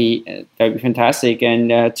 That would be fantastic.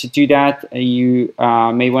 And to do that, you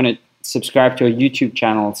may want to subscribe to our YouTube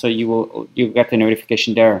channel, so you'll get the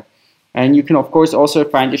notification there. And you can, of course, also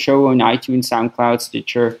find the show on iTunes, SoundCloud,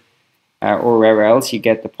 Stitcher, or wherever else you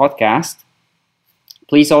get the podcast.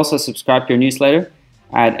 Please also subscribe to our newsletter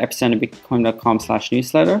at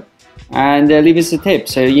epicenterbitcoin.com/newsletter, and leave us a tip.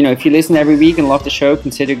 So, if you listen every week and love the show,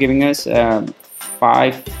 consider giving us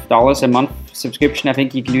 $5 a month subscription. I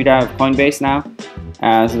think you can do that with Coinbase now.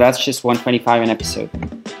 So that's just $125 an episode.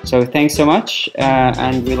 So thanks so much,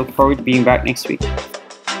 and we look forward to being back next week.